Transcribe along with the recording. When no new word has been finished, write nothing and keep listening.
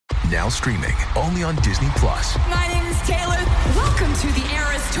Now streaming only on Disney Plus. My name is Taylor. Welcome to the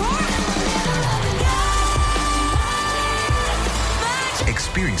Eras Tour.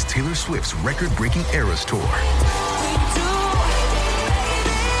 Experience Taylor Swift's record-breaking Eras Tour.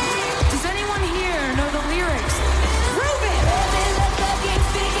 Does anyone here know the lyrics? Prove it!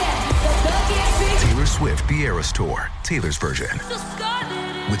 Taylor Swift The Eras Tour, Taylor's version,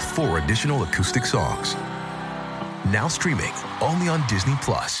 with 4 additional acoustic songs. Now streaming only on Disney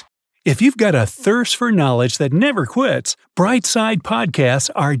Plus. If you've got a thirst for knowledge that never quits, Brightside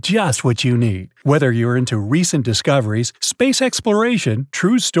Podcasts are just what you need. Whether you're into recent discoveries, space exploration,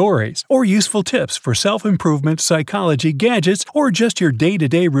 true stories, or useful tips for self-improvement, psychology, gadgets, or just your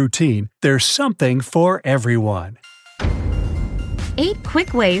day-to-day routine, there's something for everyone. 8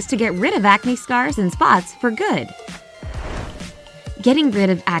 quick ways to get rid of acne scars and spots for good. Getting rid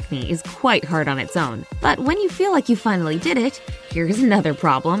of acne is quite hard on its own, but when you feel like you finally did it, here's another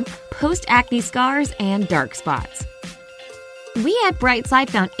problem: post-acne scars and dark spots. We at Brightside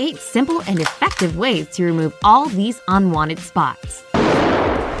found 8 simple and effective ways to remove all these unwanted spots.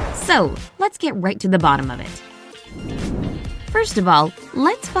 So, let's get right to the bottom of it. First of all,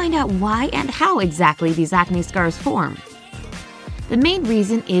 let's find out why and how exactly these acne scars form. The main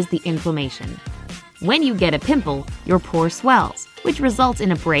reason is the inflammation. When you get a pimple, your pore swells, which results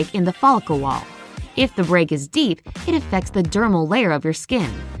in a break in the follicle wall. If the break is deep, it affects the dermal layer of your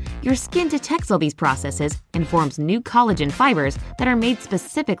skin. Your skin detects all these processes and forms new collagen fibers that are made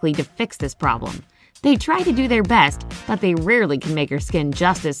specifically to fix this problem. They try to do their best, but they rarely can make your skin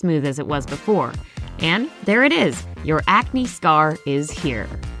just as smooth as it was before. And there it is, your acne scar is here.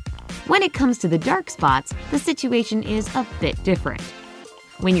 When it comes to the dark spots, the situation is a bit different.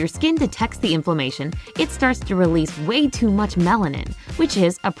 When your skin detects the inflammation, it starts to release way too much melanin, which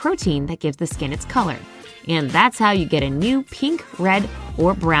is a protein that gives the skin its color. And that's how you get a new pink, red,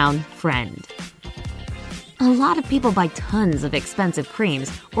 or brown friend. A lot of people buy tons of expensive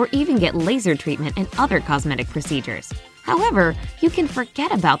creams or even get laser treatment and other cosmetic procedures. However, you can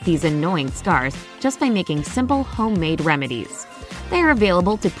forget about these annoying scars just by making simple homemade remedies. They are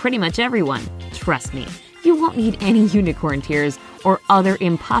available to pretty much everyone, trust me. You won't need any unicorn tears or other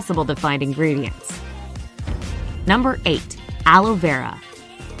impossible-to-find ingredients. Number 8. Aloe vera.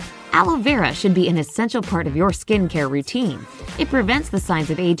 Aloe vera should be an essential part of your skincare routine. It prevents the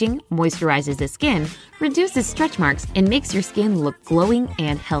signs of aging, moisturizes the skin, reduces stretch marks, and makes your skin look glowing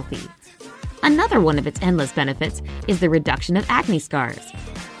and healthy. Another one of its endless benefits is the reduction of acne scars.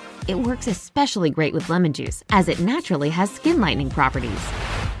 It works especially great with lemon juice, as it naturally has skin lightening properties.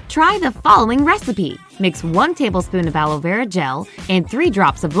 Try the following recipe. Mix 1 tablespoon of aloe vera gel and 3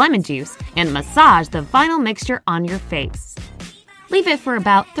 drops of lemon juice and massage the final mixture on your face. Leave it for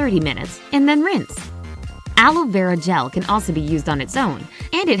about 30 minutes and then rinse. Aloe vera gel can also be used on its own,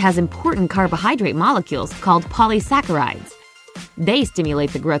 and it has important carbohydrate molecules called polysaccharides. They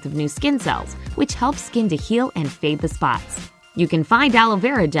stimulate the growth of new skin cells, which helps skin to heal and fade the spots. You can find aloe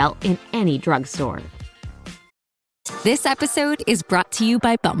vera gel in any drugstore. This episode is brought to you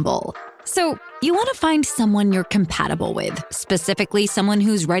by Bumble. So, you want to find someone you're compatible with, specifically someone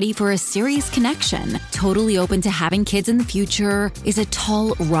who's ready for a serious connection, totally open to having kids in the future, is a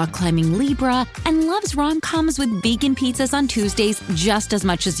tall, rock-climbing Libra, and loves rom-coms with vegan pizzas on Tuesdays just as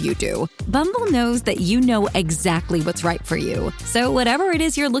much as you do. Bumble knows that you know exactly what's right for you. So whatever it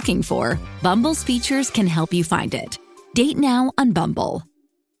is you're looking for, Bumble's features can help you find it. Date now on Bumble.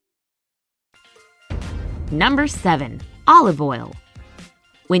 Number 7. Olive oil.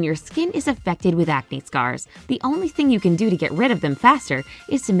 When your skin is affected with acne scars, the only thing you can do to get rid of them faster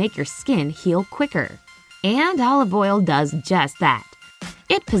is to make your skin heal quicker. And olive oil does just that.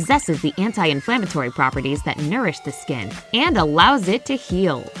 It possesses the anti-inflammatory properties that nourish the skin and allows it to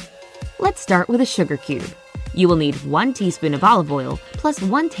heal. Let's start with a sugar cube. You will need 1 teaspoon of olive oil plus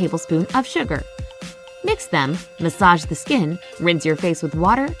 1 tablespoon of sugar. Mix them, massage the skin, rinse your face with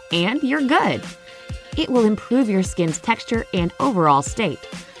water, and you're good. It will improve your skin's texture and overall state.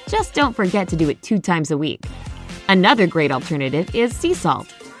 Just don't forget to do it 2 times a week. Another great alternative is sea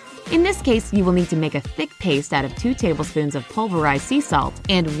salt. In this case, you will need to make a thick paste out of 2 tablespoons of pulverized sea salt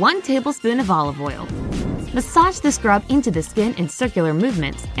and 1 tablespoon of olive oil. Massage the scrub into the skin in circular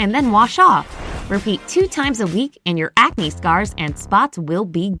movements and then wash off. Repeat 2 times a week and your acne scars and spots will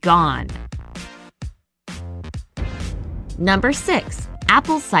be gone. Number 6.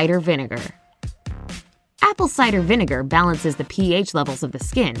 Apple cider vinegar. Apple cider vinegar balances the pH levels of the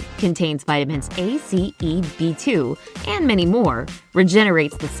skin, contains vitamins A, C, E, B2, and many more,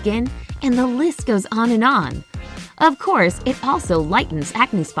 regenerates the skin, and the list goes on and on. Of course, it also lightens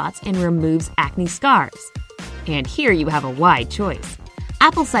acne spots and removes acne scars. And here you have a wide choice.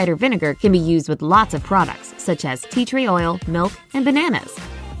 Apple cider vinegar can be used with lots of products, such as tea tree oil, milk, and bananas.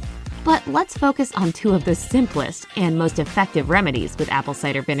 But let's focus on two of the simplest and most effective remedies with apple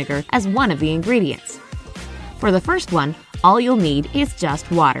cider vinegar as one of the ingredients. For the first one, all you'll need is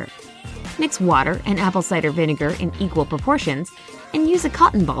just water. Mix water and apple cider vinegar in equal proportions and use a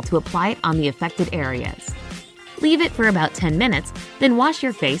cotton ball to apply it on the affected areas. Leave it for about 10 minutes, then wash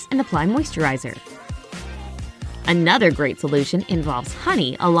your face and apply moisturizer. Another great solution involves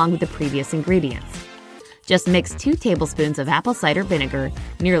honey along with the previous ingredients. Just mix 2 tablespoons of apple cider vinegar,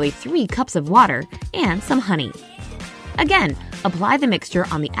 nearly 3 cups of water, and some honey. Again, apply the mixture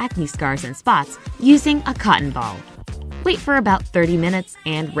on the acne scars and spots using a cotton ball. Wait for about 30 minutes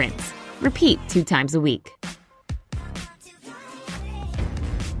and rinse. Repeat 2 times a week.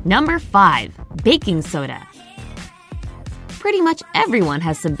 Number 5. Baking soda. Pretty much everyone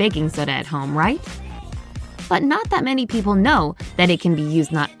has some baking soda at home, right? But not that many people know that it can be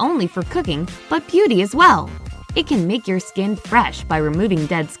used not only for cooking, but beauty as well. It can make your skin fresh by removing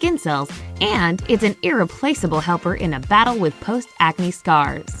dead skin cells, and it's an irreplaceable helper in a battle with post-acne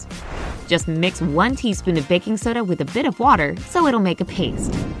scars. Just mix 1 teaspoon of baking soda with a bit of water so it'll make a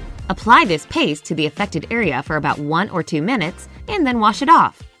paste. Apply this paste to the affected area for about 1 or 2 minutes, and then wash it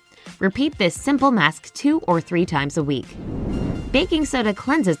off. Repeat this simple mask 2 or 3 times a week. Baking soda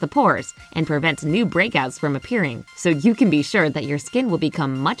cleanses the pores and prevents new breakouts from appearing, so you can be sure that your skin will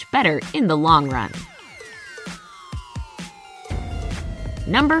become much better in the long run.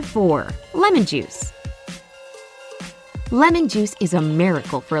 Number 4. Lemon juice. Lemon juice is a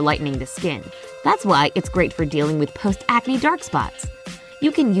miracle for lightening the skin. That's why it's great for dealing with post-acne dark spots.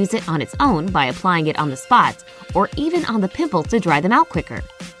 You can use it on its own by applying it on the spots or even on the pimples to dry them out quicker.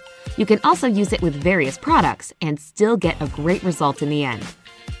 You can also use it with various products and still get a great result in the end.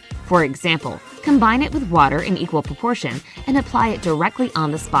 For example, combine it with water in equal proportion and apply it directly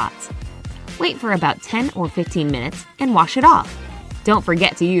on the spots. Wait for about 10 or 15 minutes and wash it off. Don't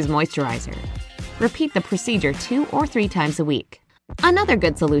forget to use moisturizer. Repeat the procedure 2 or 3 times a week. Another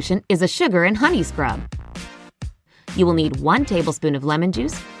good solution is a sugar and honey scrub. You will need 1 tablespoon of lemon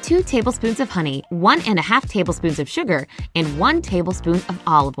juice, 2 tablespoons of honey, 1½ tablespoons of sugar, and 1 tablespoon of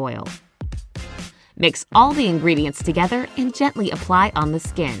olive oil. Mix all the ingredients together and gently apply on the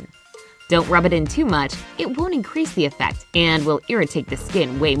skin. Don't rub it in too much, it won't increase the effect and will irritate the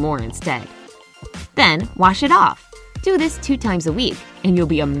skin way more instead. Then wash it off. Do this 2 times a week and you'll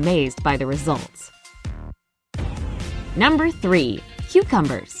be amazed by the results. Number 3.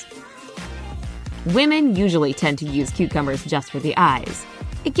 Cucumbers. Women usually tend to use cucumbers just for the eyes.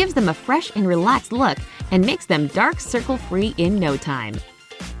 It gives them a fresh and relaxed look and makes them dark circle-free in no time.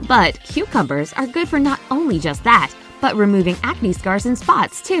 But cucumbers are good for not only just that, but removing acne scars and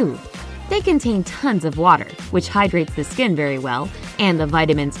spots too. They contain tons of water, which hydrates the skin very well, and the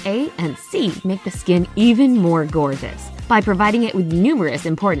vitamins A and C make the skin even more gorgeous by providing it with numerous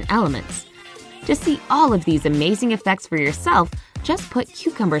important elements. To see all of these amazing effects for yourself, just put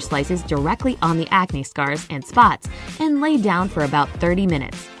cucumber slices directly on the acne scars and spots and lay down for about 30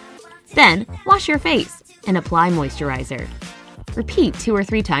 minutes. Then, wash your face and apply moisturizer. Repeat 2 or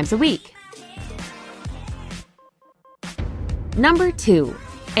 3 times a week. Number 2.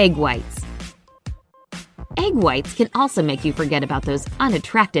 Egg whites. Egg whites can also make you forget about those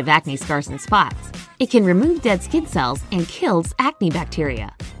unattractive acne scars and spots. It can remove dead skin cells and kills acne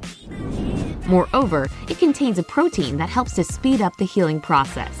bacteria. Moreover, it contains a protein that helps to speed up the healing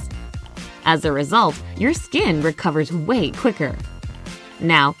process. As a result, your skin recovers way quicker.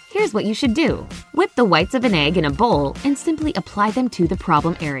 Now, here's what you should do. Whip the whites of an egg in a bowl and simply apply them to the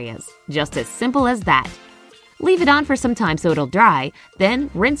problem areas. Just as simple as that. Leave it on for some time so it'll dry, then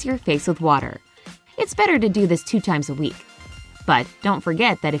rinse your face with water. It's better to do this 2 times a week. But don't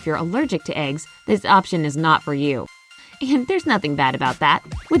forget that if you're allergic to eggs, this option is not for you. And there's nothing bad about that.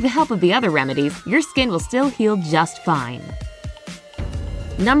 With the help of the other remedies, your skin will still heal just fine.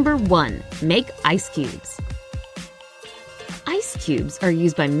 Number 1. Make ice cubes. Ice cubes are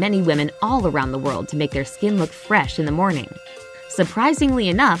used by many women all around the world to make their skin look fresh in the morning. Surprisingly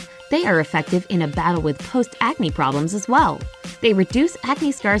enough, they are effective in a battle with post-acne problems as well. They reduce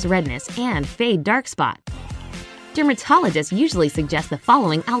acne scars' redness and fade dark spots. Dermatologists usually suggest the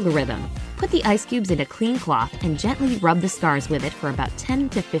following algorithm. Put the ice cubes in a clean cloth and gently rub the scars with it for about 10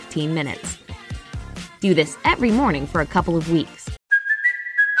 to 15 minutes. Do this every morning for a couple of weeks.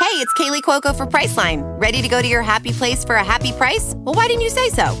 Hey, it's Kaylee Cuoco for Priceline. Ready to go to your happy place for a happy price? Well, why didn't you say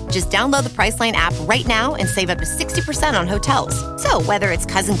so? Just download the Priceline app right now and save up to 60% on hotels. So whether it's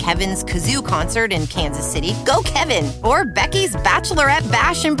Cousin Kevin's Kazoo Concert in Kansas City, go Kevin, or Becky's Bachelorette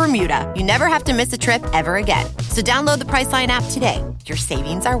Bash in Bermuda, you never have to miss a trip ever again. So download the Priceline app today. Your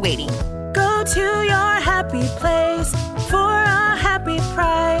savings are waiting. Go to your happy place for a happy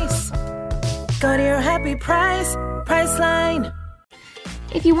price. Go to your happy price, Priceline.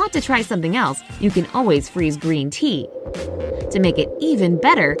 If you want to try something else, you can always freeze green tea. To make it even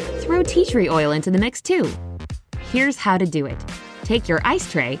better, throw tea tree oil into the mix too. Here's how to do it. Take your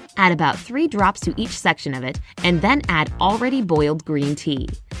ice tray, add about 3 drops to each section of it, and then add already boiled green tea.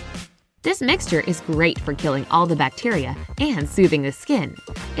 This mixture is great for killing all the bacteria and soothing the skin.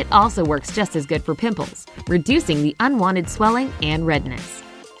 It also works just as good for pimples, reducing the unwanted swelling and redness.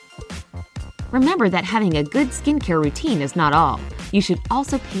 Remember that having a good skincare routine is not all. You should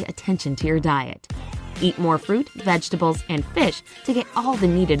also pay attention to your diet. Eat more fruit, vegetables, and fish to get all the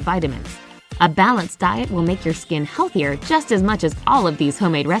needed vitamins. A balanced diet will make your skin healthier just as much as all of these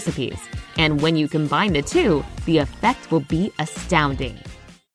homemade recipes. And when you combine the two, the effect will be astounding.